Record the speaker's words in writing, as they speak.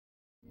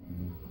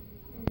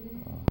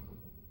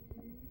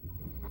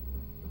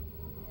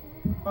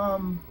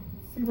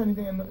See if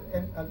anything in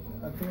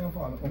a thing of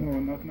all. No,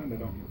 nothing on the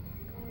down.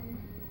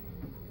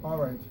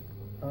 Alright.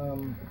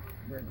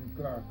 Gregory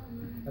Clark.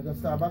 I can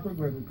start back with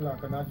Gregory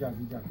Clark and not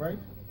Jazzy Jack, right?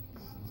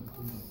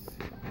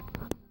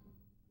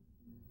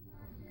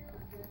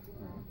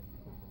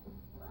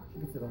 She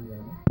can sit on the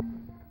end.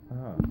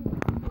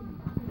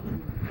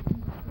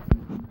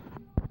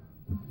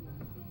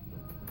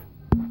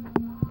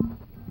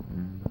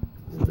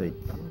 Steak.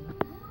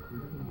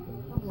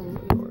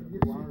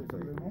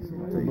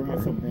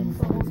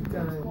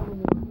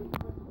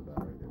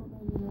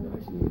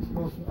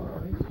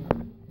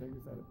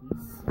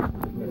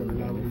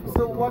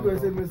 So what do I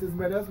say, Mrs.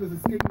 Meadows,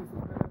 Mrs. King,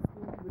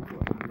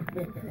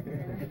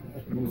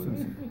 Mrs.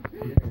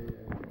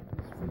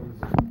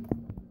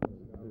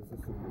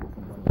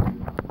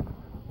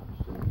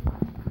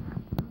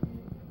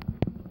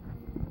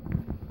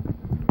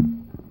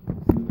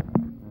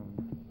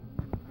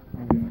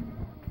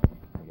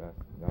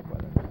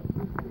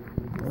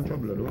 Don't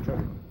trouble, don't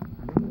trouble.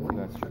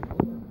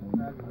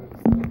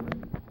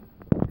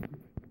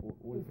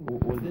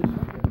 Hold it.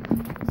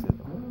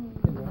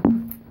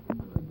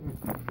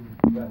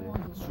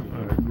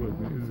 Alright, good.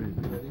 Easy.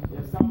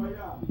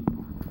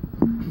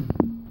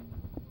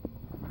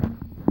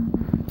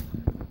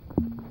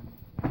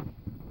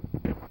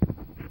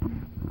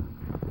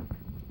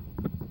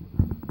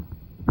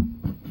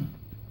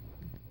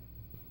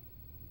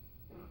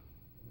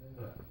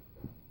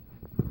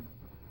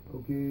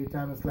 Okay,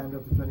 time has climbed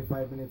up to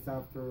 25 minutes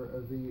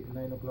after the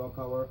 9 o'clock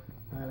hour,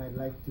 and I'd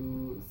like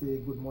to say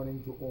good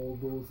morning to all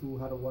those who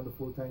had a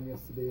wonderful time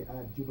yesterday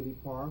at Jubilee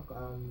Park,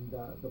 and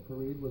the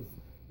parade was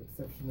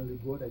exceptionally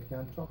good. I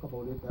can't talk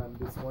about it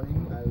this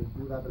morning. I'll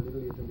do that a little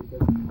later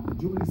because the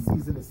Jubilee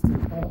season is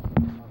still on,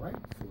 alright?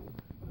 So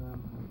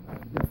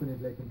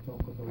definitely I can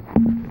talk about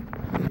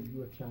it. Give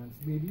you a chance,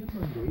 maybe on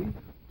Monday,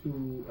 to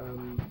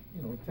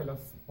tell us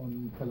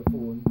on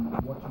telephone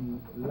what you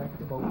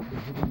liked about the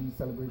Jubilee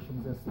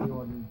celebrations yesterday,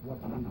 or what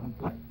you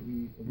didn't like.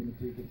 We're going to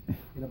take it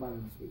in a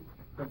balanced way.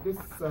 But this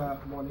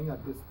morning,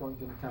 at this point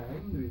in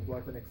time, we've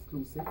got an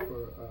exclusive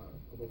for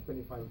about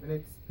 25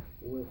 minutes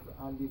with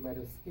Andy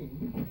Meadows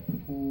King,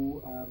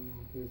 who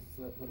is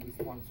going to be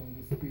sponsoring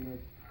this period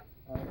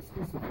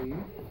exclusively,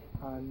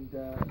 and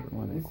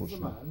this is a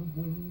man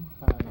who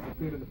has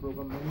appeared in the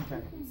program many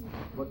times,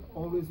 but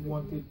always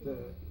wanted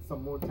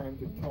some more time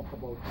to talk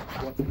about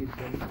what he's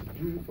going to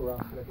do for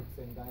athletics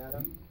in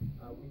Guyana.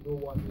 We know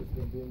what he's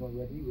been doing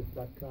already with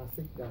that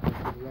classic that has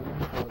been running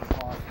for the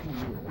past 2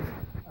 years,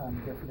 and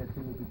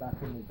definitely will be back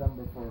in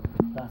November for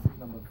classic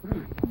number 3.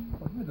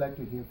 But we'd like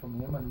to hear from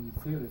him, and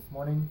he's here this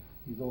morning.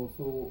 He's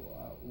also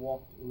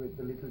walked with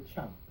the little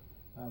champ.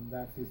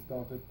 That's his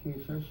daughter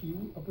Keisha. She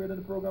appeared in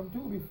the program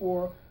too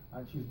before,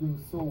 and she's doing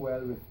so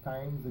well with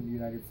times in the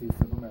United States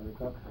of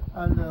America.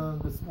 And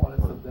the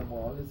smallest of them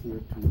all is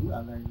here too,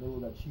 and I know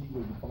that she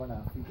will become an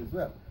athlete as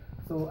well.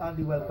 So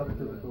Andy, welcome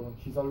to the program.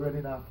 She's already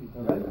an athlete,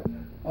 all right?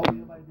 How are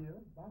you, my dear?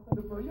 Back on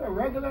the program. You're a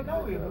regular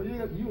now, you know.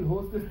 You'll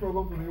host this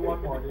program for me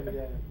one morning.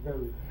 Yeah,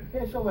 very.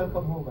 Keisha,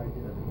 welcome home, my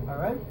dear.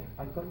 All right?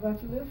 And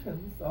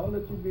congratulations, all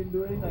that you've been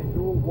doing. I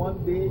know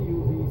one day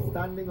you'll be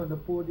standing on the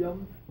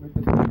podium with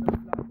the flag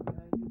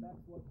behind you.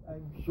 That's what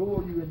I'm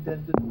sure you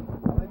intend to do.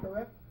 Am I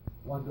correct?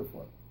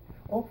 Wonderful.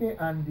 Okay,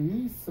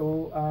 Andy,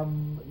 so,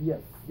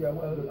 yes. Yeah,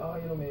 well,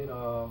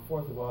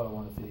 first of all, I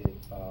want to say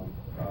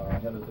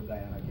hello to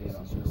Guyana again.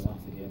 I'm here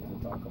once again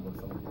to talk about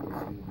some of the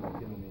issues.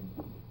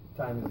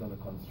 Time is under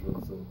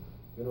constraint, so,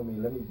 let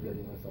me get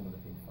into some of the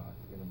things fast.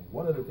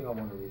 One of the things I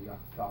want to really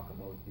talk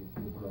about is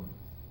the grounds,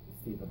 the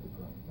state of the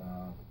grounds.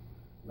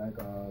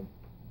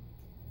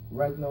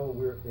 Right now,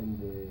 we're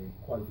in the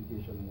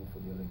qualification mode for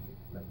the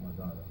Olympics, like my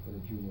daughter, for the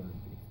Junior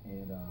Olympics,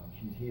 and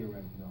she's here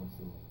right now,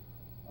 so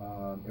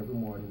every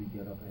morning we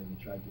get up and we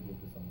try to go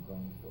to some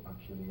grounds to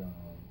actually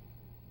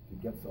to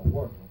get some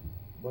work.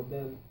 But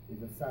then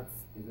it's sad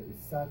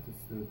to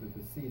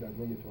see that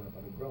when you turn up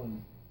at the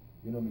grounds,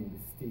 the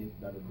state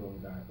that the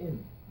grounds are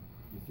in.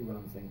 You see what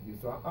I'm saying to you?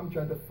 So I'm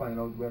trying to find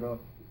out whether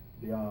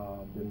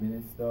the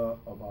minister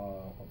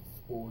of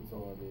sports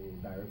or the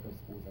director of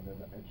sports have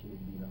ever actually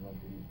been around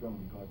to these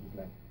grounds, because it's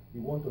like we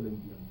want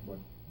Olympians, but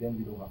then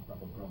we don't have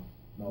proper grounds.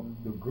 Now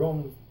the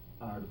grounds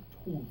are the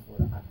tools for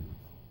the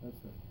athletes. That's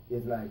right.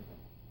 It's like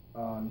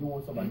you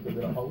want somebody to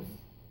build a house,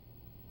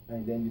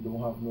 and then you don't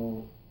have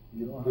no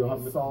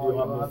saw,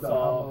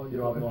 you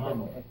don't have no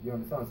hammer. You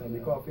understand what I'm saying?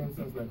 Because, for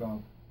instance, like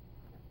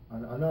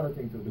another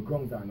thing too, the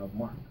grounds are not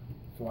marked.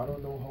 So I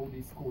don't know how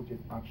these coaches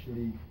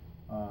actually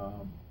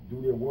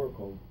do their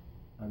workout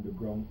and the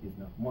ground is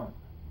not marked.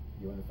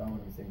 You understand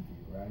what I'm saying to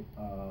you, right?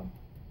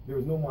 There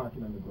is no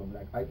marking on the ground.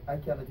 Like I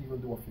cannot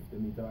even do a 50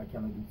 meter. I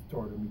cannot do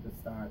 30 meter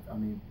start. I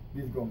mean,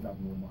 these grounds have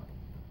no mark.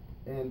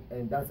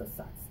 And that's a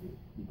sad state,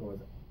 because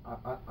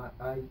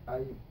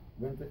I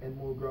went to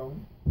Enmore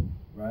ground,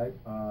 right?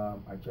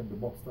 I checked the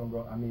Buxton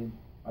ground. I mean,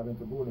 I went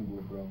to Golden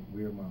Grove ground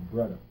where my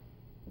brother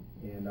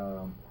and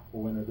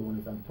Owen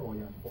Adonis and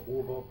Toya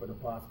for the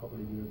past couple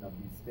of years have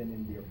been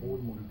spending their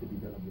own money to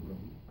develop the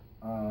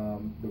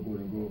ground, the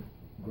Golden Grove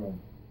ground.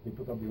 They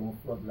put up their own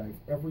floodlights.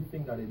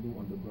 Everything that they do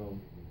on the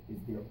ground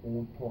is their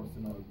own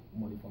personal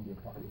money from their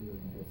pocket, their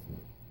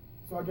investment.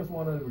 So I just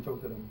want to reach out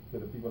to them, to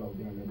the people out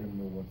there, and let them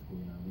know what's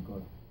going on.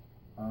 Because,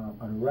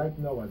 and right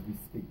now as we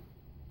speak,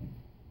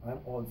 I'm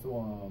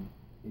also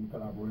in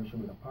collaboration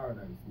with a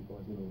Paradise,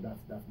 because you know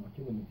that's my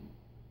community.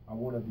 I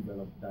want to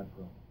develop that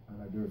ground, and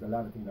there's a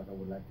lot of things that I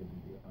would like to do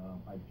there.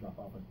 I drop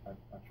off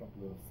a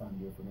truckload of sand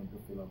there for them to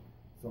fill up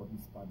certain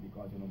spot,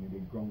 because you know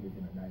maybe the ground is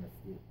in a dire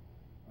state.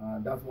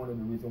 That's one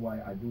of the reasons why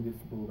I do this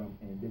program,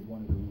 and this is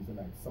one of the reasons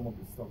like some of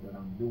the stuff that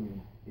I'm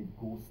doing, it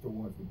goes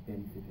towards the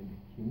benefit in the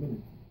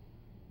community.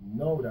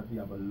 Now that we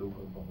have a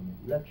local government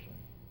election,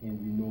 and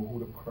we know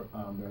who the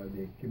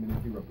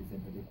community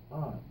representatives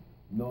are,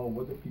 now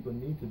what the people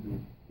need to do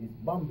is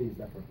Bombay's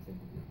that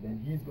representative. Then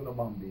he's gonna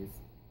Bombay's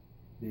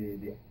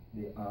the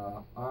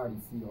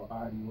RDC or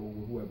RDO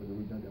or whoever, the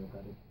regional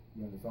democratic,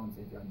 you understand what I'm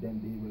saying? And then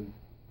they will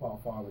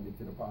forward it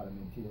to the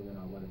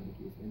parliamentarian or whatever the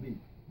case may be.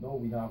 Now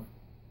we have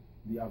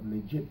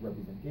legit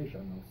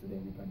representation now, so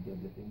then we can get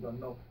the thing done.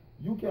 Now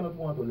you cannot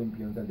want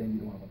Olympians and then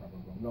you don't have a proper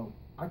ground. Now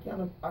I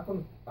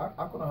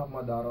couldn't have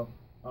my daughter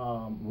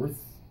risk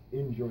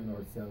injuring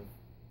herself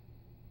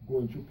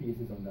going through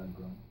paces on that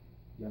ground.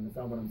 You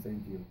understand what I'm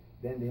saying to you?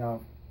 Then they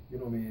have, you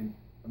know what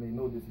I mean,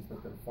 no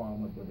disrespect to the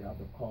farmers, but they have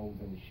the cows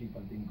and the sheep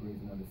and things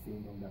grazing on the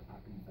same ground that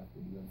athletes have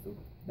to do. And so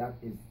that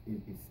is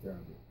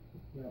terrible.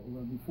 Yeah,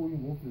 well, before you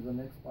move to the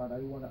next part, I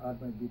want to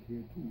add my bit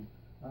here too.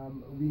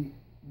 We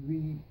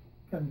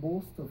can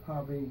boast of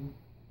having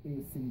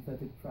a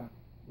synthetic track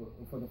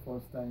for the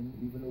first time,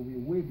 even though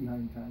we're way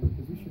behind time,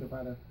 because we should have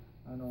had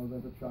an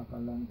all-weather track a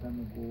long time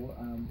ago.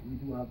 We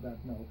do have that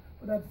now,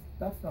 but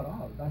that's not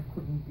all. That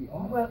couldn't be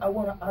all. Well, I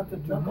want to add to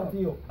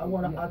that. I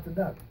want to add to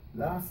that.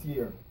 Last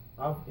year,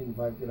 I've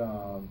invited.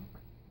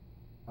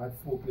 I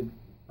spoke with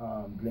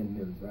Glenn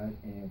Mills, right,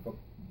 and for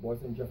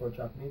Boys and Jeffrey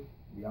Chapman,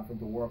 we happened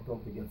to work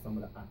out to get some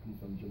of the athletes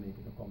from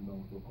Jamaica to come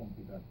down to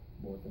compete at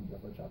Boys and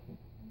Jeffrey Chapman.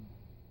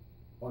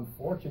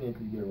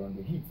 Unfortunately, they were on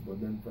the heats, but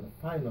then for the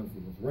finals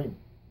it was rain.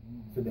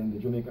 So then the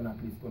Jamaican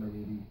athletes couldn't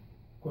really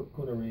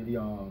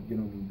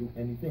do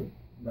anything,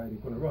 right? They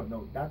couldn't run.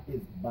 Now that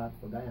is bad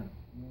for Guyana,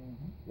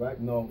 right?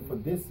 Now for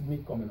this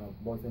meet coming up,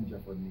 Boys and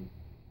Jeffrey meet,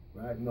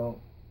 right? Now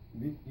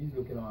he's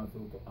looking also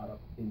to other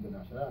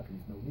international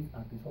athletes. Now these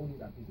athletes, how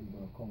these athletes is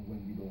going to come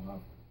when we don't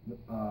have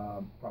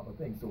proper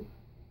things? So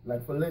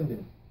like for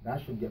Linden,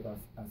 that should get us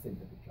a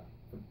synthetic track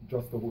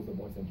just to host the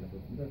Boys and Jeffrey.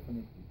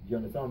 Definitely. Do you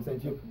understand what I'm saying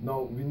to you?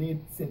 Now we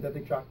need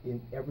synthetic track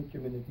in every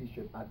community.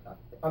 Should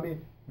I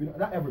mean,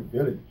 not every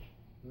village,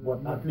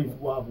 but at least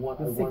we have one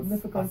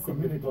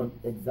significant.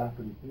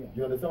 Exactly. Yeah. Do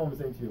you understand what I'm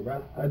saying to you,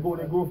 right? I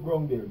Golden Grove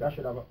ground there, that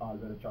should have an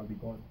all-weather track,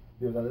 because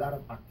there's a lot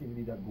of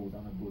activity that goes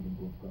on at Golden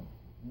Grove ground,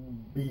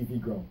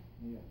 BV ground,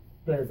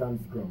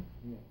 Pleasance ground.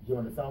 Do you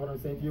understand what I'm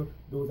saying to you?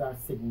 Those are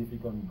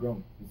significant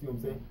ground. You see what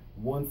I'm saying?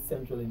 One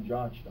central in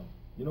Georgetown.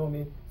 You know what I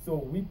mean? So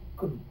we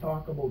could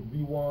talk about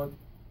we want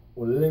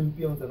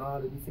Olympians and all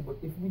of these things, but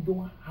if we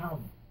don't have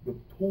the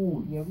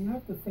tools, we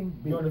have to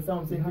think big. You understand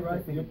what I'm saying,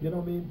 right? You know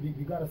what I mean?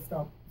 We gotta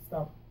stop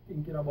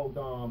thinking about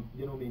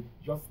you know what I mean,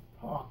 just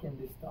talking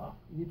this talk.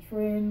 You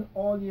train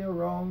all year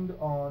round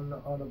on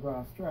a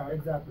grass track.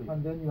 Exactly.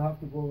 And then you have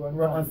to go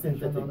run on a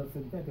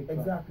synthetic track.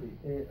 Exactly.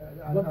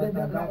 But then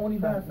not only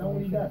that,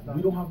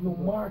 we don't have no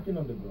marking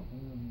on the ground.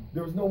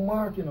 There's no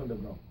marking on the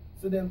ground.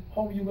 So then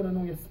how are you gonna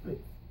know your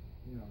splits?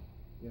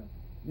 Yeah.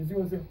 You see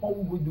what I'm saying? How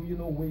do you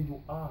know where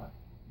you are?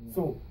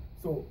 So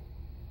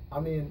I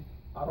mean,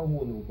 I don't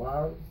want no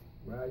bars,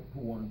 right, who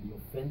want to be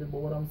offended by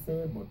what I'm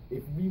saying, but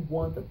if we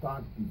want to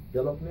talk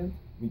development,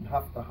 we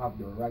have to have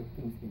the right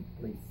things in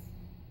place.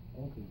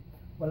 Okay.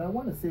 Well, I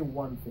want to say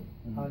one thing,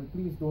 and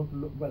please don't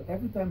look, well,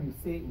 every time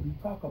we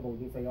talk about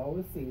this, I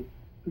always say,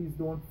 please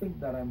don't think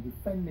that I'm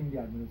defending the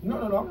administration.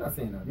 No, I'm not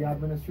saying that. The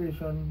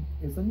administration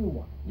is a new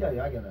one.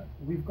 Yeah, I get that.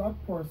 We've got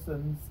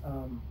persons,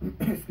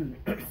 excuse me,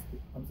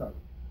 I'm sorry,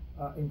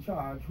 in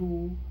charge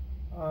who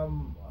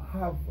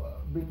have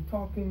been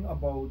talking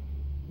about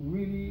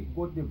really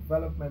good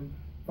development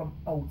from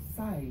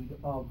outside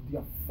of the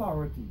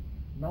authority.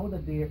 Now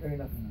that they are in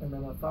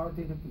an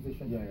authoritative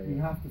position, we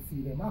have to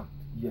see them act.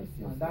 Yes.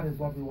 And that is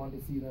what we want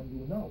to see them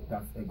do now.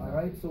 That's exactly. All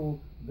right. So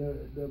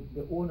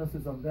the onus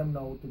is on them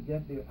now to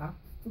get their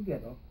acts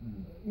together.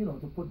 You know,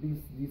 to put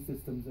these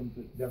systems in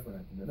place.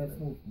 Definitely. Let's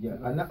move. Yeah.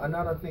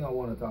 Another thing I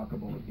want to talk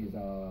about is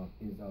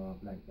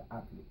like the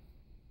athletes.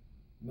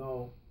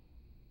 Now,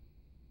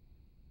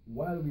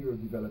 while we were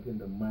developing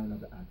the mind of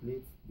the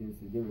athletes,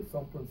 there is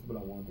some principle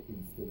I want to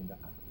instill in the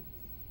athletes,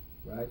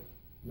 right?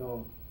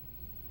 Now,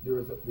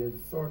 there's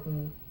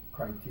certain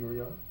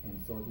criteria and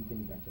certain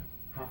things that you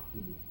have to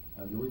do,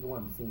 and the reason why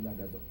I'm saying that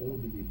that's the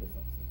only way to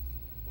success.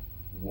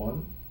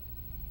 One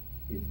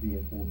is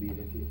being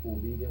obedient to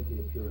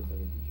your parents and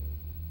your teachers.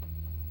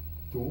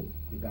 Two,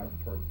 you gotta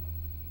pray,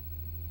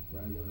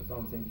 right? You understand what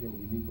I'm saying to you?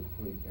 We need to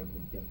pray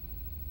every day.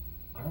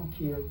 I don't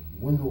care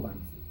what nobody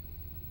says.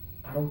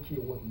 I don't care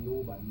what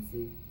nobody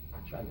say.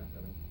 I try that,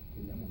 right?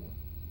 It never work.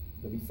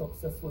 To be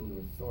successful, there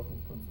are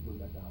certain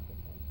principles that you have to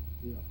follow.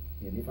 Yeah.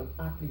 And if an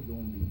athlete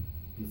don't be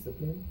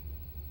discipline,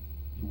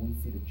 you won't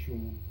see the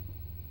true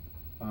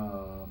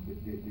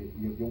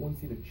you won't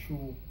see the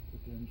true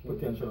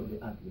potential of the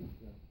athlete.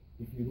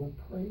 If you don't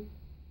pray,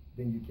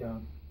 then you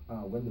can't.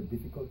 When the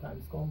difficult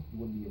times come, you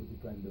won't be able to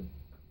climb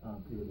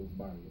clear those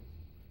barriers.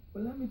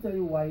 But let me tell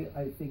you why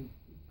I think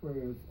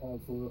prayer is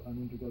also an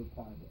integral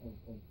part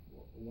of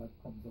what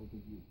comes out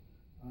of you.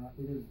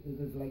 It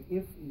is like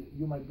if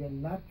you might be a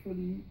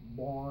naturally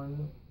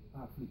born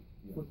athlete,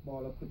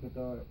 footballer,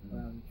 cricketer,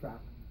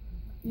 track.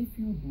 If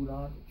you do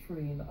not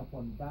train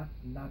upon that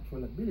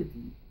natural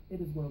ability, it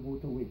is going to go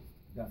to waste.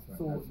 That's right.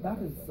 So that's right,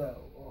 that is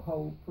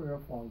how prayer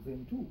falls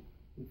in too.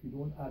 If you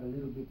don't add a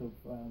little bit of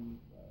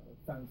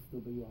thanks to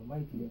the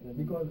Almighty, then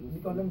because let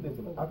me tell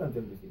you, I can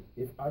tell you this: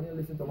 if I didn't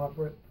listen to my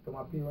parents,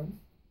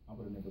 I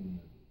would have never been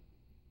here.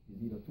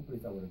 It's either two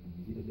places I would have been.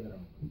 It's either there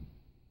or not.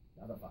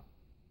 That's a fact.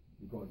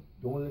 Because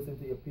don't listen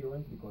to your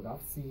parents, because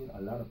I've seen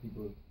a lot of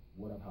people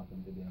what have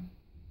happened to them.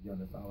 You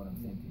understand what I'm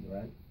saying to you,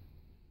 right?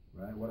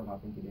 Right? What have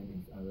happened to them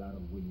in a lot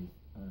of ways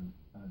and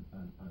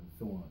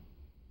so on,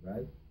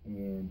 right?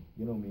 And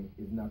you know me,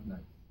 it's not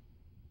nice,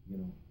 you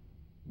know.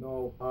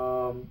 No,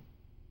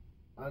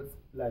 as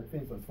like for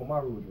instance, for my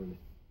road race,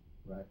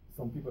 right?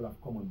 Some people have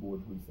come on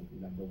board recently,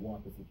 like the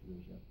water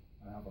situation.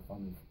 I have a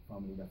family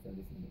that said,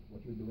 listen,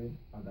 what you're doing,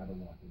 I got the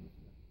water this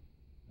year.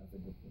 That's a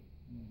good thing.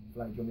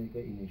 Fly Jamaica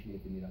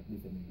initiated me that,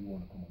 listen, we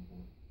want to come on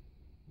board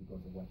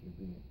because of what you're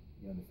doing.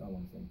 You understand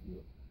what I'm saying to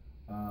you?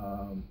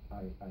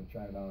 I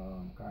tried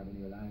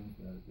Caribbean Airlines.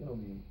 You know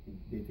me,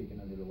 they're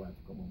taking a little while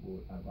to come on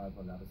board. I've had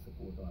a lot of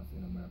support also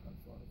in America and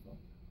so on and so on.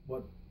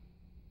 But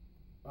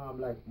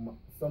like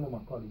some of my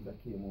colleagues that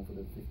came on for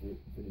the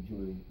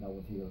Jubilee that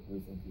was here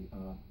recently,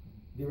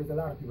 there is a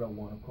lot of people that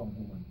want to come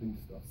home and do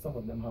stuff. Some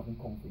of them haven't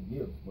come for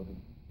years, but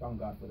thank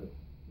God for the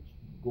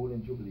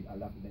Golden Jubilee, a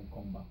lot of them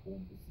come back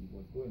home to see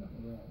what's going on.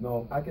 Right.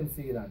 Now, I can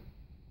say that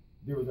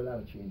there was a lot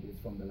of changes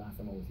from the last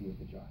time I was here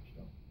to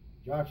Georgetown.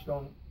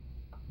 Georgetown,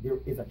 there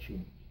is a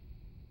change.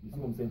 You see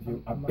what I'm saying to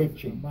you? A big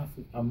change.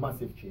 A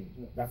massive change.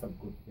 Yes. That's a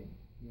good thing.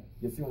 Yes.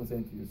 You see what I'm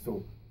saying to you?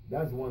 So,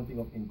 that's one thing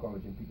of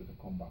encouraging people to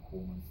come back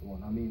home and so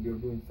on. I mean, they're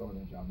doing sort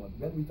of job. But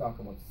when we talk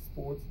about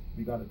sports,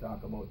 we got to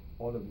talk about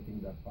all of the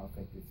things that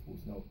affected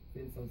sports. Now, for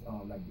instance,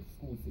 like the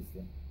school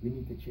system, we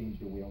need to change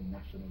the way our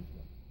nationals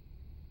work.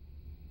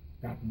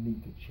 That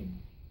need to change.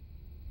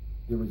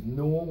 There is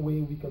no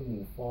way we can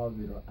move forward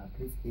with our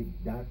athletes if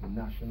that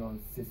national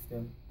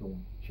system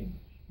don't change.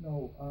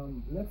 Now,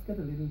 let's get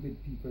a little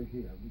bit deeper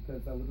here,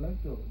 because I would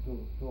like to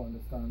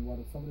understand what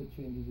are some of the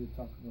changes you're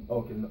talking about.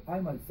 Okay. I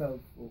myself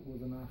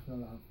was a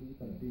national athlete.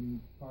 I've been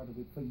part of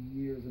it for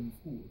years in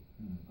school,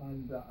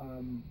 and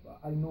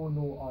I know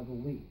no other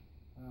way.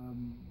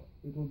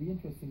 It will be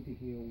interesting to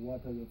hear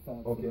what are your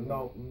thoughts. Okay,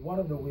 now one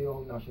of the way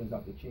our nationals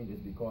have to change is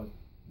because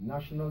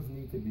nationals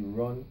need to be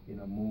run in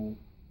a more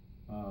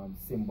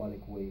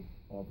symbolic way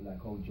of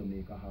like how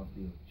Jamaica have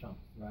their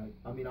champs, right?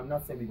 I mean, I'm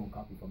not saying we're going to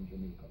copy from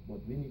Jamaica,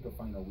 but we need to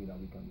find a way that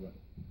we can run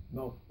it.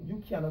 Now,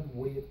 you cannot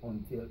wait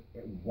until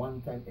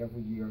one time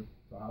every year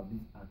to have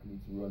these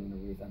athletes running a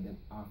race, and then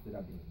after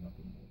that, there's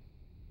nothing more.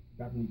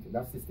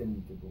 That system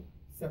needs to go.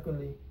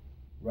 Secondly,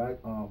 right,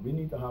 we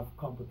need to have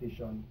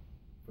competition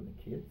for the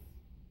kids.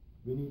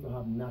 We need to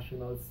have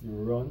nationals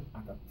run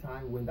at a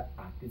time when the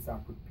athletes are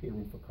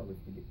preparing for college.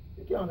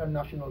 You can't have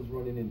nationals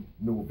running in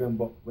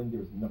November when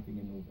there's nothing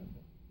in November.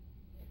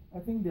 I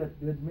think that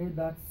they made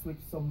that switch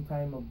some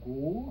time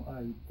ago.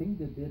 I think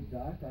they did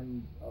that,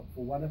 and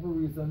for whatever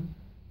reason,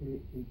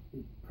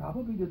 it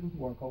probably didn't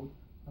work out,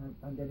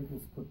 and then it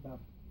was put back.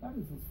 That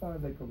is as far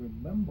as I can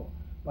remember.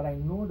 But I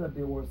know that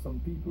there were some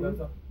people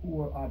who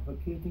were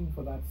advocating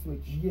for that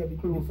switch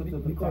closer to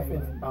the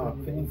time,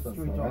 for instance,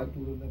 straight on to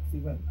the next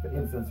event. For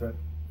instance,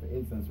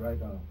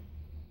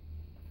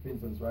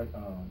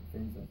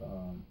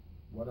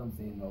 what I'm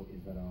saying now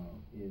is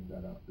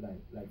that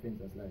like for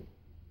instance,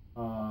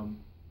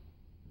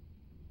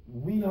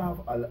 we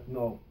have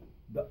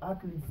the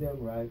athletes them,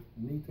 right,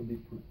 need to be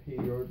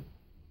prepared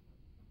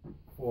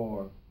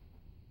for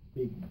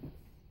big moves.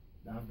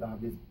 They have to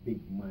have this big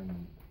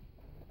mind.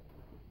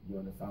 You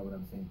understand what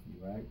I'm saying to you,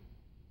 right?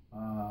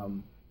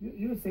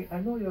 You're saying, I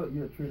know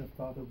your train of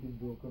thought has been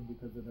broken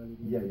because of that.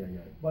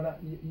 Yeah.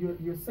 But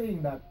you're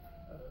saying that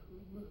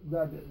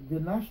that the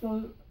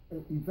national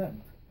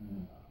event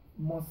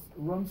must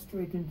run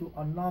straight into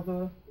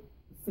another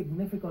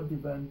significant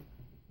event,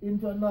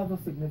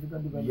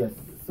 yes,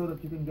 so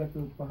that you can get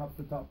to perhaps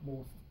the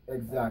topmost.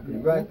 Exactly,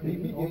 right.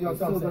 Okay.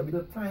 So that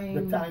the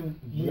time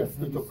yes,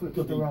 need to switch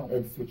around.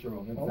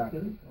 Exactly.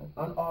 Okay.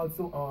 And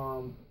also,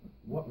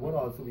 what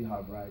also we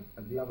have, right?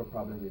 We have a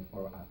problem with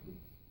our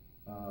athletes.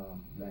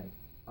 Like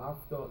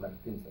after,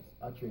 like for instance,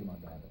 I train my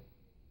daughter,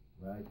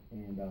 right?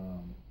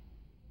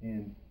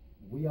 And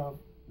we have,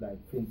 like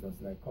for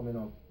instance, like coming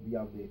up, we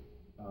have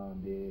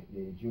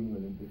the Junior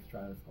Olympics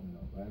trials coming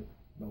up, right?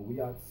 Now we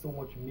have so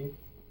much meat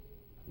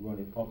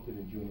running up to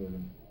the Junior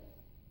Olympics.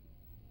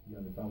 You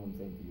understand what I'm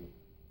saying to you?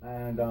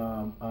 And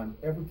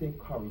everything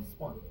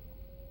corresponds.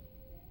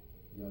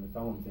 You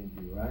understand what I'm saying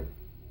to you, right?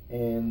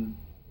 And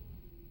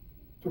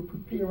to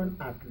prepare an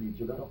athlete,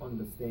 you gotta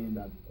understand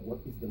that what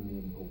is the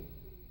main goal.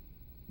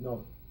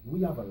 Now,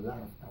 we have a lot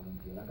of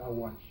talent here. Like I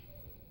watch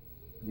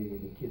the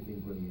kids in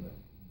Grenada,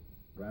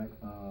 right?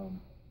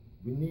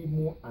 We need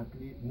more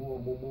athlete,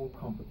 more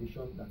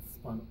competition that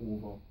span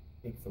over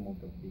X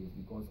amount of days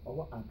because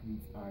our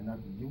athletes are not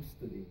used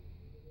to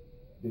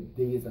the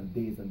days and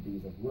days and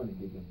days of running.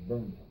 They get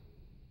burned out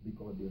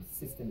because their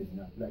system is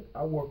not like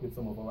I work with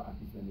some of our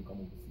athletes when they come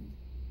overseas.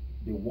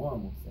 The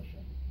warm-up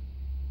session.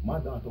 My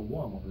daughter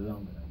warm up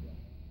longer than them.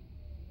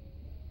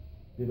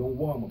 They don't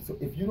warm up. So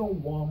if you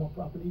don't warm up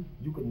properly,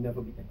 you can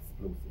never be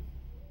explosive.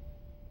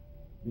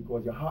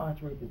 Because your heart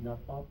rate is not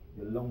up,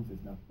 your lungs is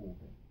not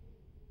open.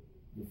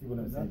 You see what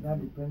I'm saying?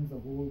 That depends a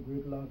whole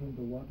great lot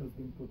into what has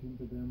been put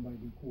into them by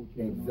the coach.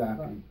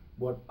 Exactly.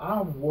 But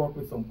I've worked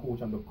with some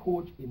coach, and the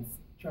coach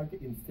trying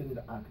to instill in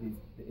the athletes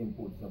the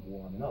importance of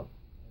warming up.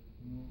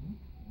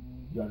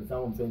 You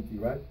understand what I'm saying to you,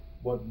 right?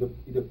 But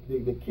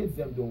the kids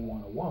them don't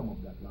want to warm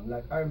up that long.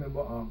 Like I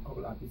remember a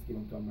couple of athletes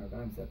came to America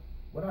and I said,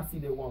 when I see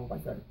they warm up, I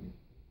said,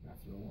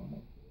 that's your warm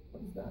up.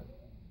 What is that?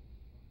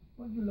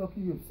 Well, you're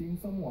lucky you've seen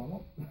some warm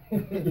up.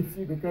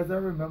 Because I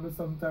remember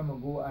some time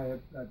ago I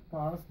had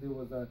passed, there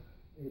was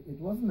it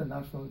wasn't the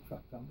national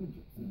track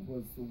championships. It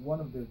was one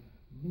of the,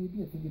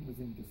 maybe I think it was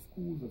in the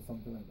schools or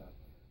something like that.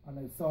 And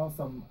I saw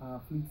some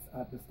athletes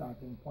at the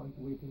starting point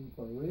waiting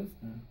for a race,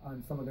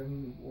 and some of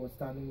them were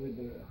standing with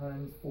their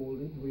hands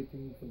folded,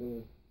 waiting for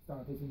the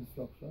starter's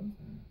instructions.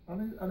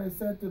 And I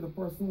said to the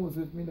person who was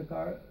with me in the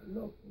car,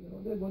 look,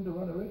 they're going to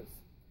run a race.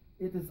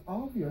 It is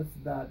obvious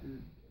that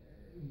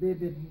they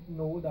didn't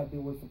know that they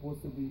were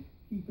supposed to be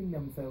keeping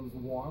themselves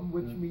warm,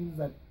 which means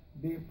that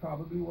they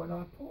probably were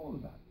not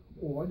told that.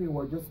 Or they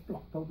were just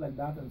plucked out like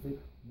that and say,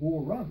 go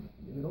run,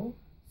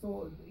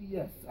 So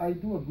yes, I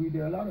do agree.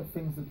 There are a lot of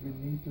things that we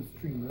need to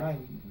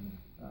streamline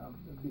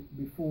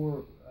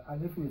before,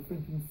 and if we're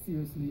thinking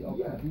seriously of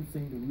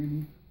producing the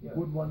really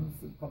good ones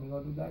coming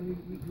out of that,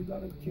 we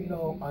gotta change.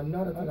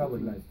 Another thing I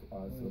would like to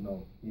also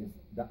know is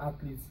the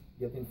athletes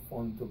getting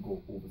fun to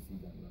go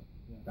overseas and run.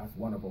 That's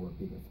one of our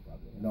biggest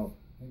problems. Now,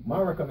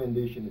 my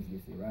recommendation is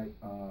this, right?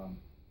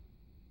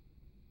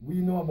 We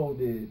know about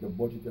the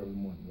budgetary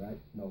money, right?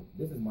 No,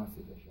 this is my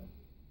suggestion,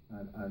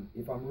 and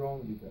if I'm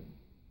wrong, you tell me.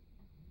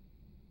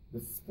 The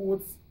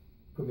sports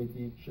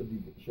committee should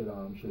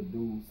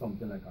do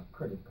something like a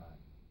credit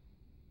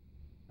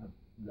card,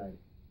 like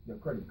the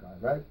credit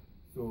card, right?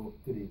 So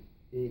to the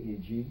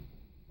AAG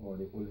or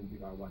the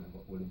Olympic or whatever,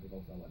 Olympic or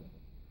whatever.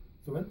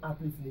 So when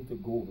athletes need to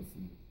go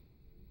overseas,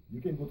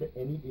 you can go to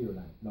any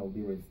airline. Now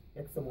there is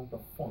X amount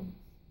of funds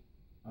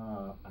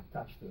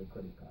attached to the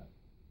credit card.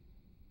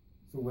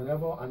 So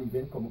whenever an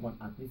event comes up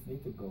and athletes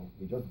need to go,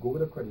 they just go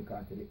with a credit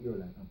card to the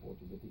airline and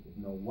purchase a ticket.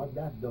 Now what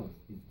that does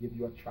is give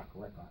you a track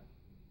record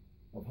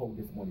of how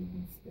this money is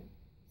being spent.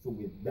 So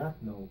with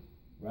that now,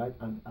 right,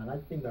 and I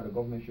think that the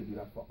government should do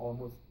that for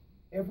almost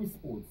every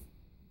sports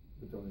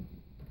fraternity,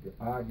 the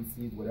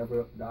RDCs,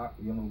 whatever that,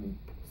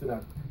 so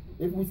that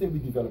if we say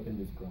we're developing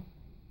this ground,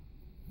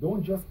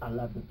 don't just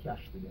allot the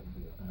cash to them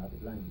there and have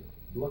it lying there.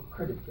 Do a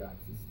credit card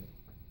system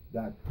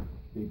that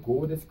they go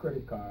with this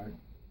credit card.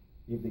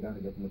 If they got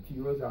to get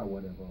materials or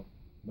whatever,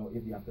 now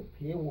if they have to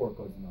pay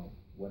workers now,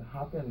 what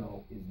happens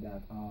now is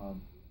that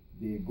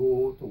they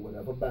go to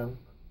whatever bank,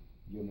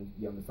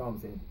 you understand what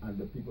I'm saying, and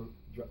the people,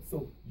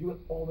 so you will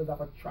always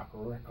have a track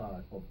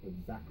record of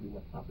exactly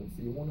what happened.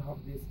 So you won't have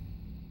this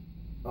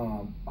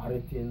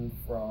auditing,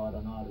 fraud,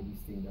 and all of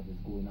these things that is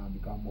going on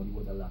because money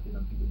was allotted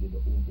and people did the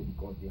own thing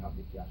because they have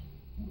the cash,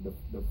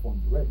 the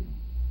funds ready.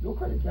 Your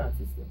credit card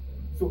system.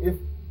 So if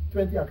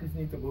 20 athletes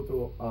need to go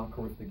to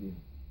Carifta Games,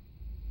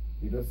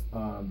 you just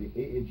the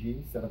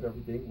AAG set up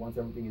everything. Once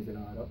everything is in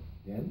order,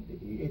 then the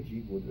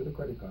AAG goes with the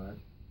credit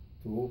card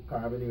to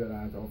Caribbean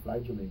Airlines or Fly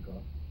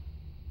Jamaica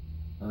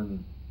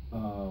and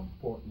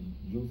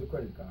use the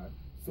credit card.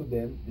 So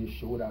then they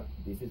show that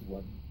this is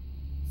what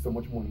so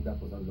much money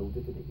that was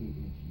allotted to the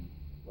AAG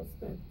was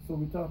spent. So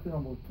we're talking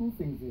about two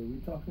things here.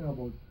 We're talking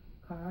about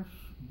cash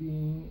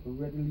being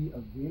readily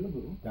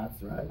available.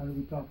 That's right. And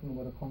we're talking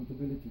about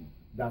accountability.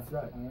 That's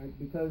right. All right,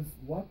 because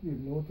what we've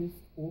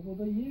noticed over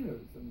the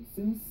years, and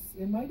since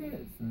in my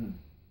days,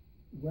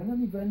 when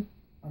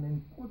an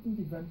important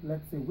event,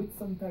 let's say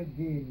Whitsuntide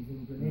Games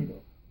in Grenada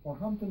or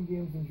Hampton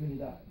Games in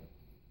Trinidad,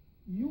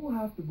 you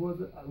have to go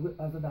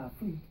as an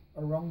athlete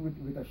around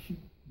with a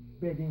sheet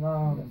begging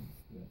arms.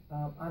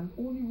 And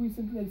only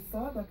recently I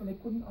saw that and I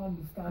couldn't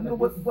understand. No,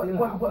 but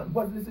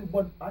listen,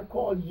 but I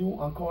call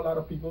you and call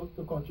other people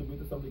to contribute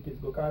to some of the Kids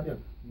Go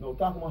Caribbean. No,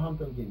 talking about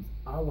Hampton Games,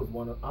 I'm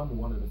one of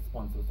the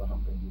sponsors for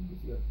Hampton Games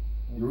this year.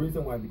 The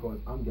reason why, because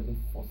I'm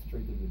getting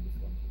frustrated with this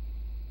country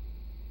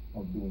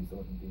of doing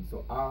certain things.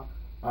 So I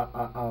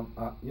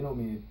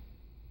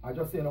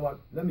just say, you know what,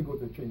 let me go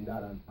to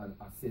Trinidad and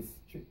assist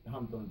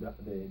Hampton,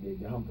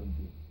 the Hampton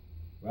Games,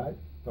 right?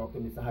 Talk to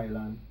Mr.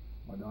 Highland,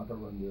 my daughter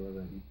run there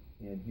already,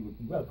 and he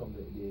welcomed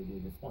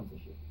the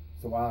sponsorship.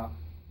 So I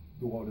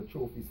do all the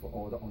trophies for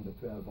all the under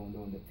 12,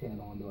 under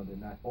 10, under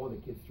 9, all the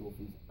kids'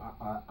 trophies.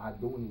 I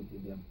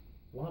donated them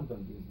to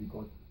Hampton Games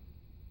because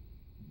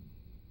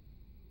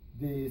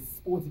the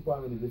sports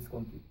department in this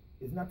country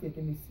is not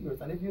taking me serious.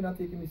 And if you're not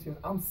taking me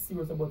serious, I'm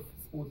serious about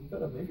sports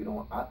development. If you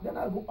don't, then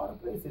I'll go other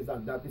places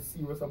and that is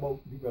serious about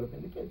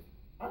developing the kids.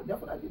 I'll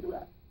definitely do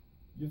that.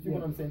 You see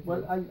what I'm saying?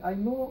 Well, I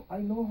know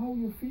how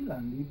you feel,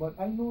 Andy, but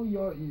I know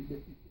your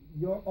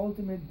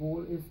ultimate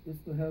goal is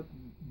to help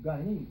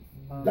Guyanese.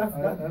 That's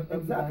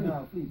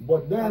exactly.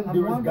 But then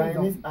there is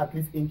Guyanese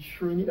athletes in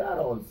Trinidad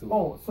also.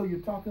 Oh, so you're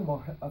talking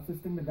about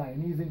assisting the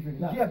Guyanese in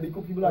Trinidad? Yeah,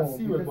 because people are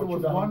serious. Because I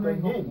was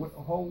wondering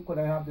how could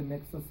I have the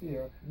nexus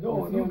here?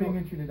 You being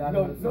in Trinidad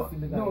and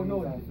assisting the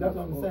Guyanese. That's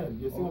what I'm saying.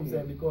 You see what I'm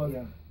saying? Because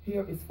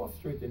here it's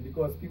frustrating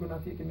because people are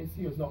not taking me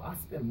serious. Now I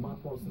spend my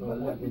personal. Well,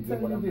 let me tell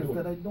you this,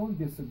 that I don't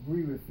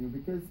disagree with you,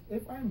 because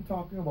if I'm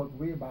talking about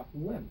way back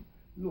when,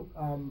 look,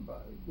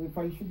 if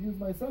I should use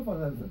myself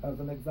as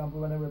an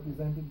example, when I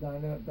represented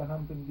Guyana at the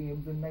Hampton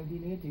Games in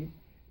 1980,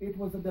 it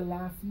was at the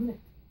last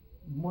minute.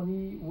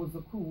 Money was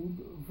accrued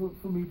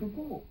for me to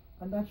go,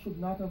 and that should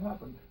not have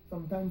happened.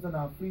 Sometimes an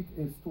athlete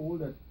is told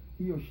that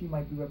he or she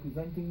might be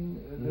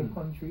representing the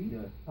country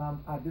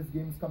at this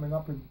games coming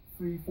up in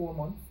 3-4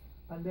 months,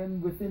 and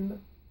then within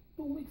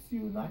 2 weeks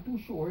you're not too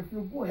sure if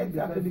you're going.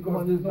 Exactly,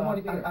 because there's no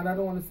money, and I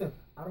don't want to say,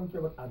 I don't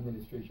care about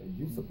administration.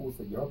 You're supposed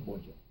to, your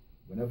budget,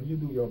 whenever you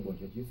do your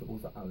budget, you're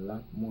supposed to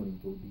allot money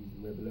to these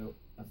regular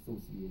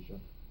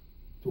associations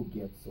to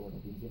get sort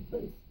of things in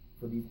place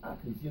for these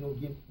athletes. You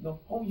know,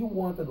 how you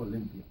want an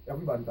Olympian?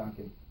 Everybody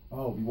talking,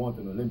 oh, we want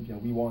an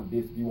Olympian, we want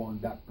this, we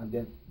want that, and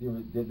then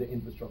the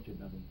infrastructure is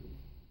not in place.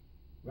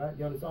 Right?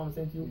 You understand what I'm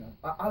saying to you?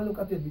 Yeah. I look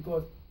at it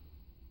because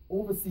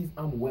overseas,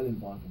 I'm well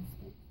involved in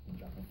sports. In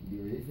track and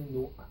field. There isn't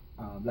no,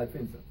 like for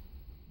instance,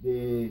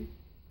 they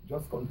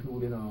just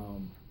concluded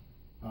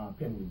pen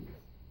relays.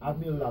 I've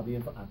been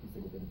lobbying for athletes to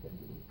go to the pen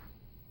relays.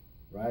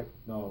 Right?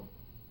 Now,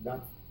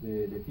 that's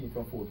the team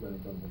from Fort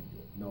Wellington.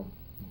 Now,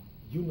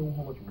 you know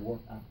how much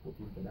work I've put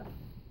into that?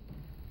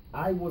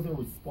 I wasn't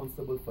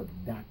responsible for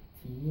that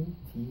team.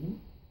 You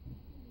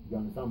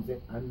understand what I'm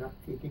saying? I'm not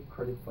taking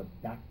credit for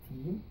that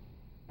team.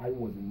 I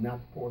was not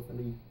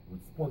personally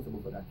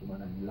responsible for that team,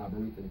 and I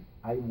elaborated it.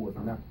 I was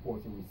not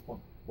personally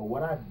responsible. But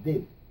what I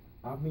did,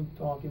 I've been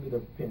talking with the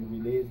Pen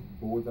Relays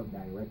boards of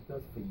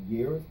directors for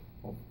years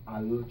of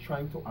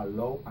trying to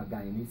allow a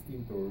Guyanese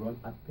team to run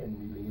at Pen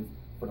Relays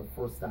for the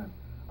first time.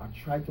 I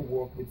tried to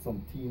work with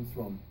some teams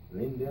from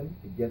Linden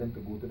to get them to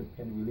go to the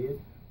Pen Relays,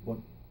 but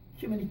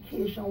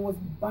communication was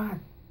bad.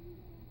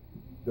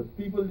 The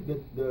people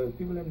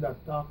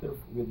that talked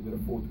with the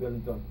Fort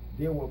Wellington,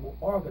 they were more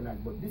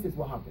organized, but this is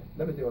what happened.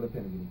 Let me tell you what the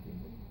Pen Relay thing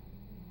is.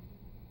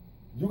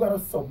 You gotta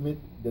submit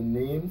the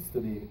names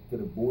to the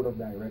board of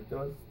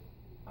directors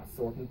a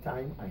certain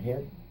time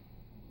ahead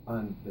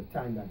and the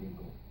time that they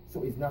go.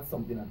 So it's not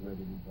something that's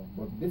readily done.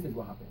 But this is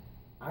what happened.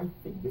 I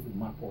think this is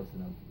my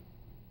personal view.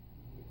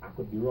 I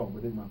could be wrong,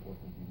 but this is my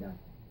personal view. That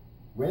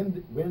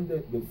when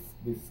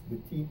the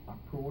team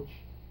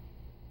approached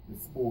the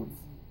sports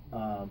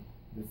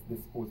the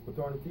sports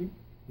fraternity,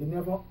 they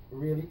never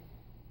really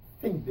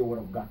think they would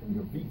have gotten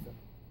their visa.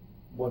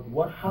 But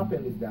what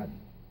happened is that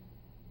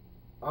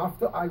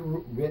after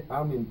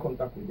I'm in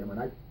contact with them and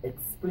I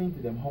explained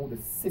to them how the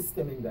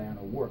system in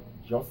Guyana works,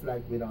 just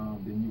like with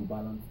the New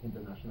Balance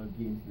International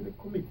Games with the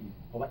committee,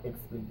 how I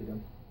explained to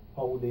them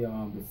how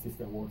the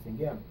system works in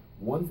Guyana.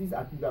 Once these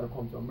athletes are to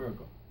come to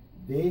America,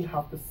 they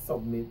have to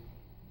submit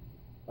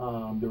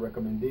the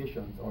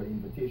recommendations or the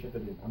invitation to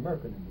the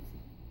American embassy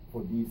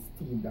for these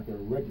teams that are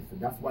registered.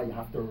 That's why you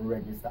have to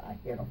register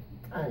ahead of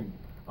time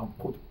and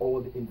put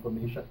all the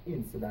information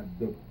in so that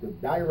the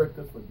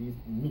directors for these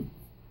meets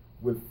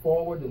will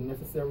forward the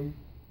necessary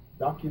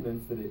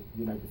documents to the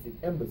United States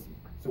Embassy.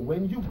 So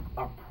when you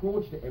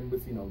approach the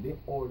embassy now, they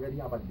already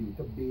have a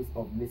database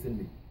of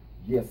listening.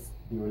 Yes,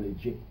 they're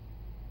legit.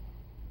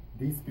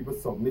 These people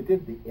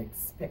submitted, they're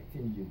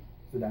expecting you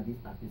so that these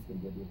athletes can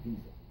get their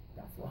visa.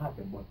 That's what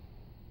happened. But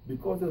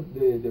because of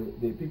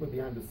the people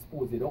behind the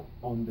sports, they don't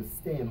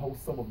understand how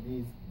some of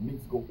these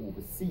meets go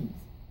overseas.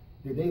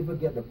 They never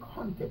get the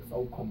context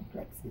how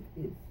complex it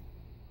is.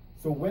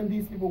 So when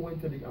these people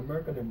went to the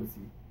American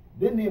embassy,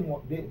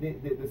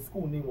 the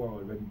school name were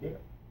already there.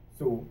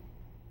 So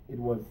it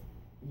was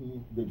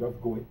they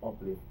just go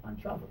uplift and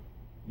travel.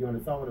 You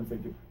understand what I'm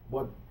saying?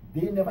 But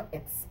they never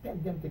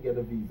expect them to get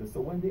a visa.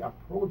 So when they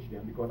approach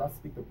them, because I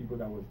speak to people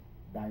that was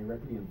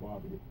directly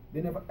involved with it,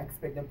 they never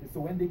expect them to. So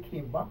when they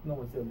came back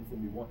now and said,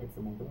 listen, we want X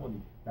amount of money,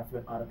 that's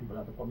when other people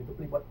had to come into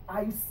play. But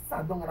I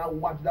sat down and I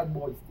watched that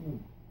boys'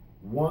 team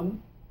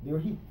won their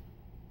heat.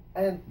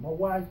 And my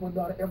wife, my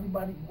daughter,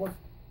 everybody was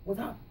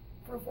happy.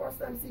 For the first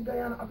time, see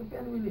Guyana at the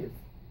pen relays.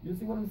 You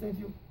see what I'm saying to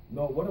you?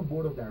 Now, what a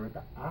board of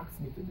directors asked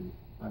me to do,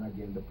 and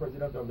again, the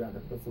president of the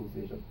Athletic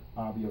Association,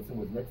 R.B. Hudson,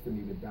 was next to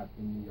me with that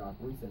in New York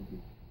recently.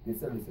 They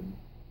said, listen,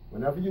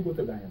 whenever you go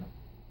to Guyana,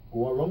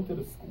 go around to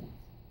the schools,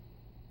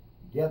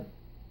 get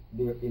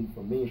their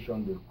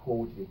information, their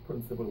coach, their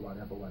principal,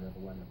 whatever.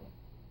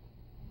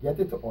 Get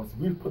it to us.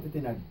 We'll put it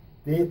in a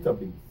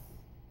database.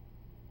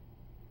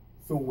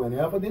 So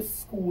whenever this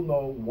school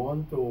now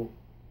want to,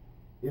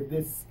 if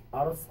this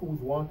other schools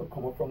want to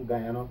come up from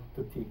Guyana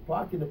to take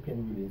part in the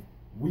pen relays,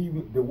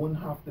 they won't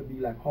have to be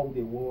like how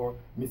they were,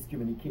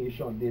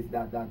 miscommunication, this,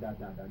 that.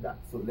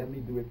 So let me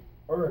do it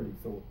early.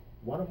 So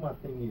one of my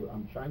things here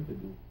I'm trying to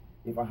do,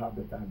 if I have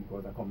the time,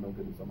 because I come down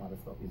to do some other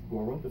stuff, is go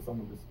around to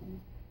some of the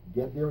schools,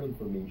 get their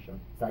information,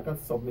 so I can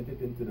submit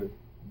it into the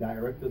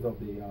directors of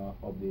the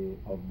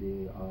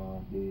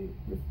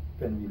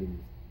pen relays,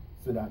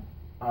 so that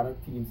other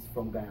teams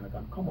from Guyana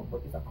can come up.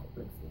 But it's a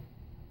complex thing.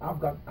 I've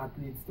got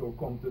athletes to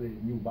come to the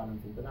New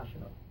Balance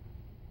International.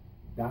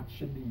 That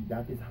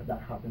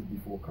happens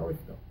before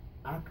curriculum.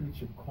 Athletes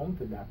should come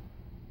to that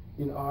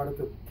in order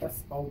to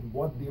test out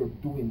what they're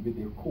doing with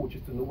their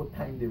coaches, to know what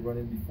time they're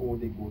running before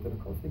they go to the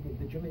curriculum.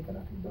 The Jamaican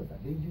athlete does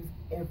that. They use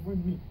every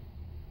meet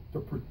to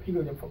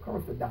prepare them for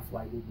curriculum. That's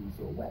why they do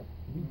so well.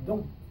 We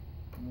don't.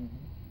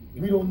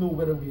 We don't know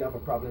whether we have a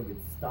problem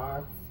with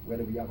starts,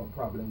 whether we have a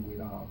problem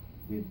with our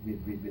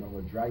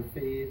dry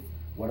phase,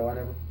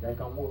 whatever. They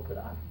can work with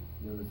that.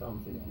 You understand what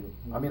I'm saying to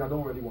you? I mean, I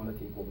don't really want to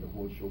take over the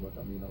whole show, but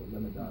I mean, I'll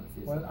limit that.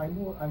 Well, I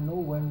know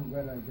when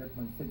I get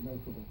my signal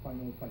for the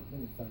final 5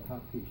 minutes, I'll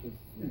have patience.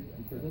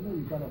 Because I know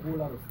you've got a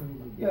whole lot of things.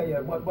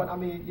 But I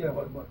mean,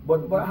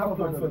 but I have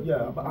plans for,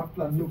 but I have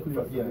plans for,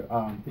 thing, you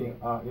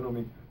know what I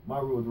mean? My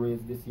road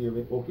race this year,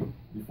 okay,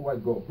 before I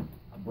go,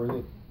 I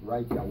bring it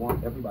right here. I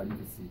want everybody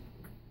to see.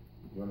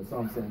 You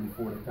understand what I'm saying?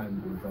 Before the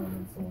time goes on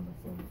and so on and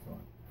so on and so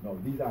on. No,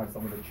 these are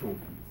some of the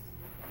trophies.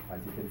 As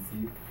you can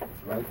see,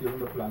 it's right here in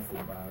the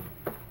plastic bag.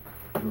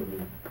 You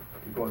know,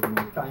 because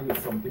time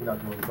is something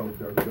that runs out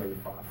very, very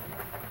fast.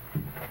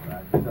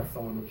 Right? These are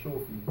some of the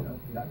trophies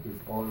that is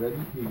already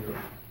here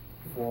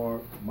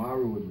for my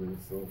road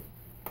race. So,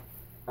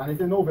 and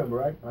it's in November,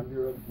 right? And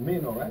you're in May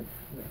now, right?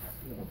 Yes.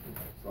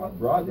 So I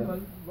brought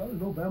them. Well,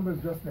 November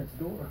is just next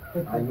door.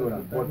 I know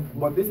that.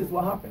 But this is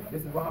what happened.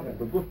 This is what happened.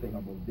 The good thing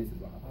about this is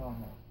what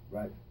happened.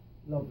 Right?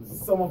 Lovely.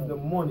 Some of the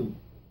money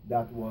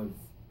that was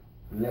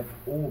left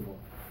over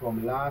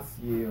from last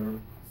year's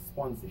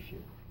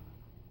sponsorship,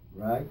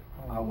 right?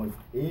 I was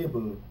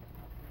able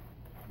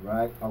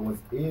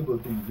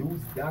to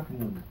use that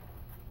money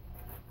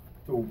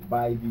to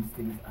buy these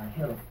things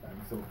ahead of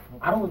time. So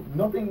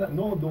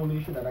no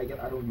donation that I get,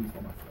 I don't use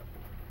for myself.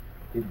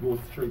 It goes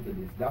straight to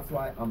this. That's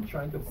why I'm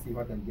trying to see if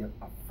I can get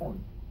a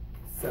fund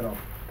set up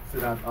so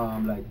that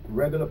like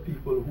regular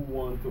people who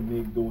want to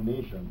make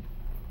donations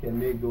can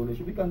make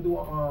donation. We can do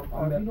a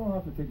you don't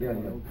have to take that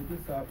out.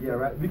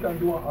 Right. We can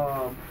do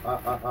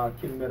a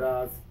King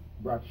Meadows,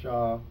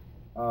 Bradshaw,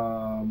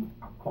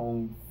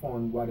 account,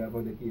 fund,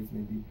 whatever the case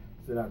may be,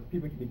 so that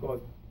people, because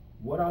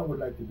what I would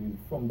like to do is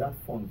from that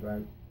fund,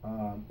 right,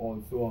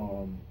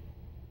 also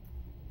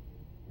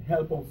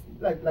help us,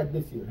 like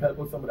this year, help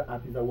us some of the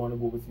artists that want to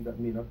go overseas that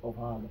may not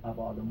have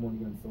all the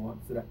money and so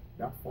on, so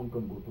that fund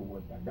can go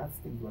towards that. That's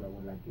things what I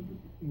would like to do.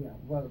 Yeah,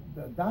 well,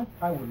 that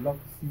I would love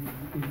to see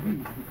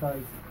indeed,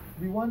 because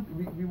we want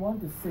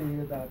to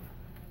say that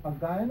a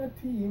Guyana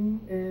team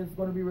is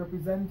going to be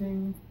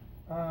representing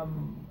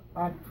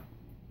at,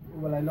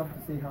 well, I love to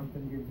say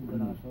Hampton Games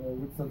International or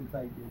Whitsun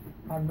Tide Games.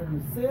 And when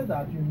you say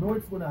that, you know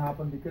it's going to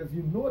happen because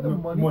you know the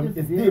money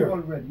is there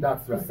already.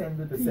 That's right. To send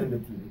the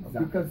team.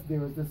 Exactly. Because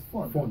there is this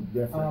fund.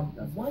 That's right.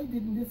 Why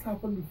didn't this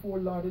happen before?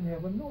 Lord in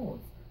heaven knows.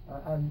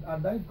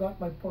 And I've got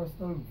my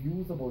personal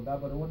views about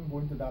that, but I wouldn't go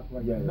into that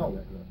right now.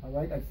 All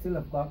right, I still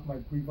have got my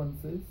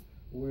grievances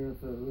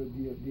with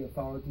the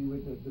authority,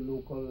 with the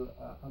local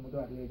Amateur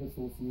Athletic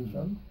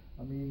Association.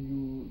 I mean,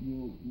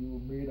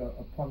 you made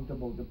a point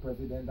about the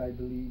president. I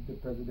believe the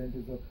president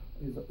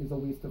is a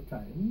waste of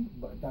time,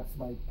 but that's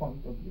my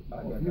point of view.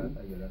 I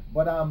get that.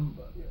 But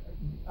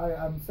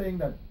I'm saying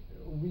that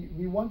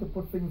we want to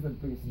put things in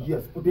place now.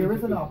 Yes, there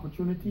is an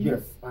opportunity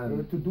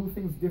to do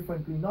things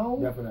differently now.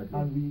 Definitely.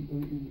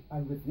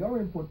 And with your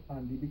input,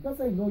 Andy,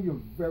 because I know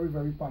you're very,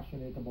 very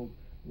passionate about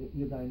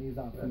your Guyanese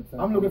athletes.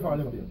 I'm looking for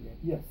Olympia.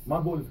 Yes.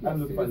 My goal is I'm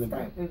looking for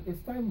Olympia.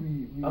 It's time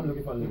we I'm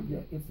looking for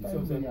Olympia. Yeah, it's time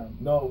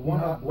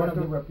one of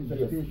the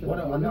representation.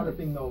 Another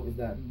thing now is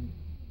that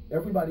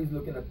everybody's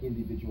looking at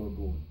individual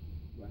goals.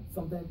 Right?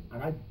 Sometimes,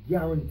 and I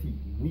guarantee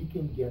we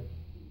can get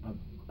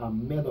a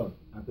medal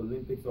at the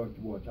Olympics or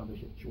World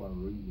Championship through a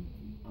relay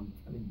team. I'm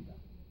telling you that.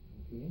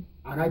 Okay.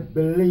 And I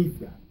believe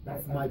that.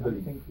 That's my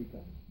belief. I think we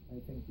can.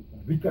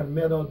 We can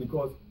medal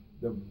because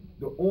the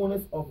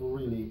onus of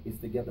relay is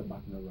to get the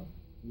baton around.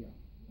 Yeah,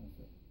 that's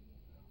it.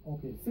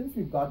 Okay, since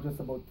we've got just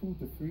about 2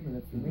 to 3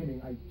 minutes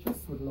remaining, I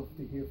just would love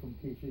to hear from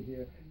Keisha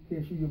here.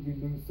 Keisha, you've been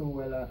doing so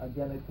well.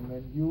 Again, I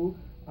commend you.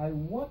 I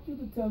want you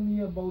to tell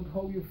me about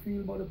how you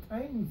feel about the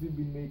times you've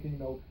been making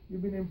now.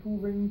 You've been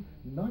improving,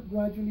 not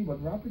gradually, but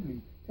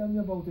rapidly. Tell me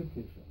about it,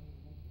 Keisha.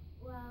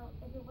 Well,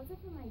 if it wasn't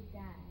for my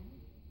dad,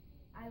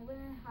 I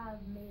wouldn't have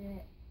made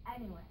it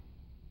anywhere.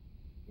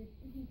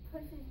 He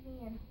pushes me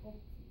and hopes.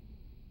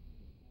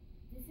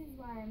 This is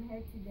why I'm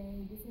here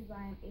today. This is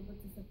why I'm able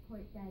to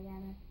support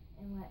Guyana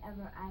in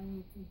whatever I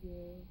need to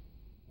do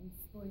in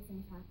sports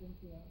and track and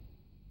field.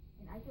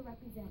 And I can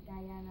represent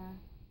Guyana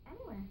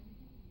anywhere.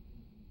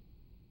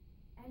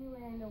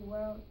 Anywhere in the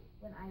world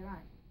when I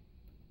run.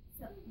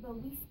 So, but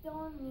we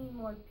still need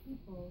more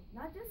people,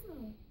 not just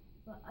me,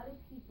 but other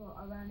people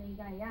around in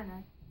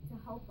Guyana to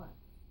help us.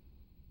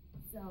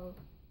 So,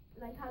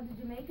 like how the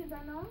Jamaicans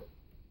are known,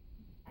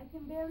 I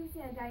can barely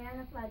see a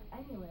Guyana flag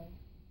anywhere.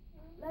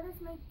 Let us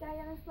make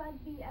Guyana's flag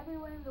be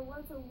everywhere in the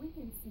world so we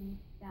can see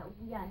that,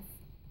 yes,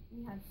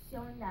 we have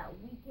shown that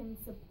we can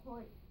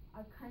support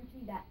a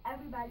country that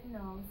everybody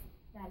knows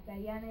that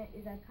Guyana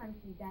is a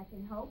country that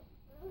can help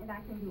and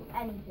that can do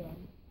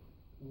anything.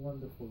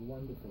 Wonderful,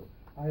 wonderful.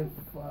 I've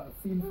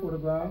seen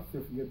photographs.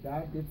 If your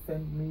dad did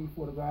send me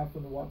photographs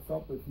on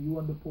WhatsApp with you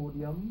on the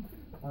podium,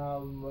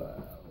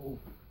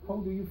 how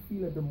do you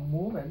feel at the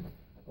moment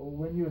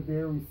when you're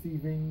there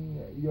receiving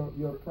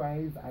your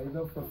prize,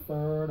 either for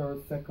third or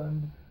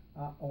second,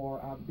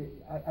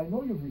 I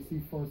know you've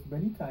received first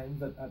many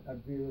times at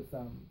various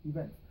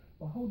events,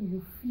 but how do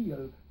you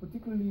feel,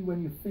 particularly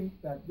when you think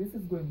that this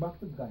is going back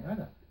to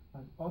Guyana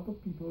and other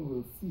people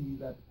will see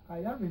that I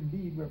am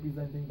indeed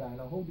representing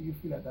Guyana? How do you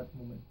feel at that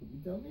moment? Could you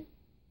tell me?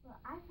 Well,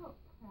 I felt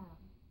proud,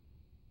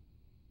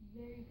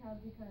 very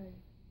proud, because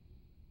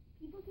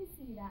people can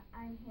see that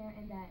I'm here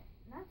and that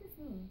not just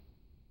me,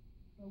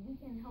 but we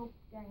can help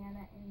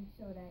Guyana and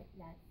show that,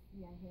 yes,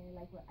 we are here,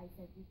 like what I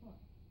said before.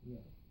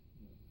 Yes,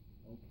 yes.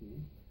 Okay.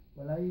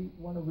 Well, I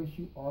want to wish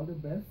you all the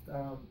best.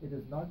 It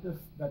is not just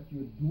that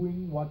you're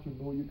doing what you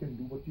know you can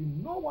do, but you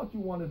know what you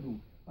want to do,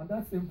 and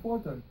that's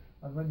important.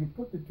 And when you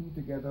put the two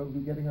together,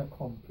 we're getting a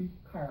complete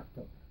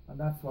character, and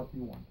that's what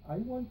we want. I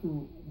want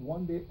to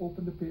one day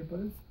open the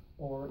papers,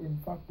 or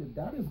in fact, your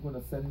dad is going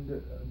to send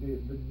the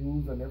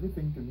news and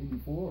everything to me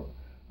before,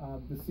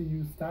 to see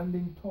you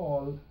standing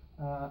tall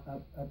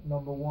at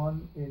number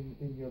one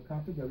in your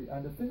category.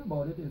 And the thing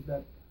about it is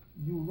that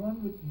you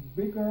run with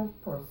bigger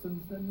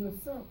persons than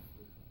yourself.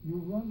 You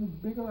run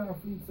with bigger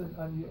athletes,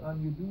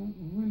 and you do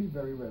really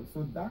very well.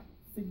 So that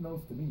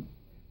signals to me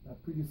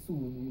that pretty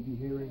soon you'll be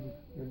hearing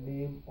your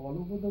name all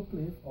over the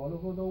place, all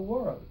over the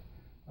world,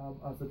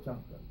 as a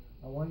champion.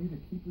 I want you to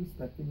keep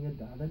respecting your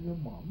dad and your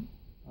mom,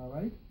 all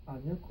right,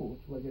 and your coach.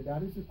 Well, your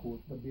dad is your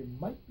coach, but there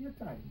might be a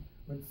time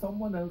when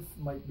someone else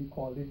might be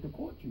called in to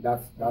coach you.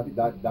 That's true.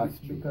 Because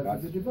That's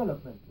of the true.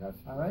 development. That's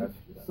true. All right. That's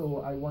true. That's So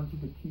true. I want you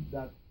to keep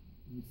that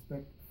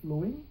respect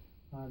flowing,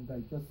 and I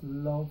just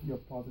love your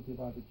positive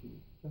attitude.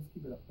 Just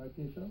keep it up, right,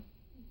 Keisha?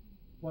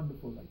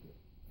 Wonderful, like it.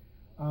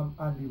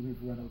 Andy,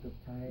 we've run out of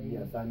time.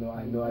 Yes, I know.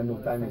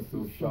 Time is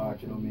so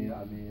short, you know me.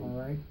 All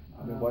right.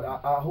 But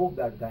I hope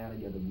that Guyana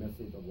get the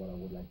message of what I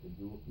would like to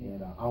do.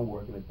 And I'm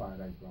working at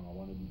Paradise Ground. I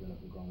want to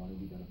develop the ground. I want to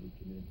develop the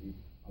community.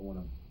 I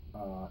want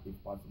to, if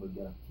possible,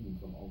 get a team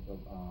from out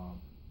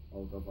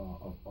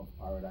of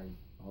Paradise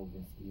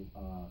housing scheme.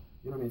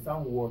 You know what I mean?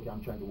 So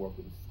I'm trying to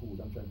work with the schools.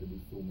 I'm trying to do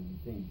so many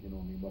things. You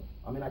know what I mean? But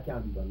I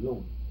can't do it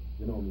alone.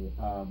 You know what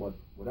I mean? But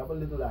whatever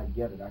little I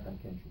get that I can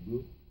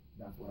contribute,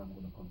 that's what I'm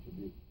going to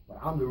contribute. But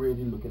I'm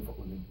already looking for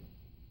Olympians.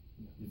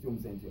 You see what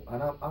I'm saying to you? And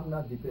I'm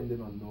not dependent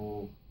on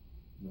no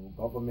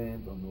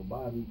government or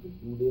nobody to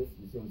do this.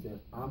 You see what I'm saying?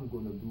 I'm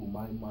going to do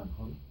my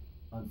manhunt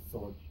and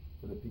search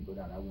for the people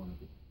that I want to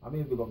do. I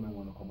mean, if the government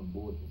want to come on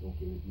board, it's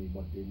okay with me,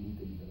 but they need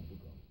to develop the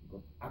ground.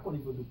 Because I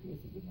couldn't even do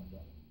places with my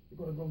brother.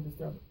 Because the ground is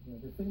terrible. Yeah,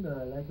 the thing that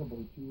I like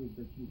about you is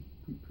that you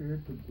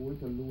prepared to go it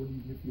alone,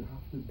 even if you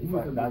have to do In it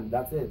fact, alone.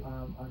 that's it.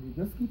 And you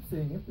just keep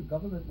saying, if the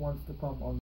government wants to come on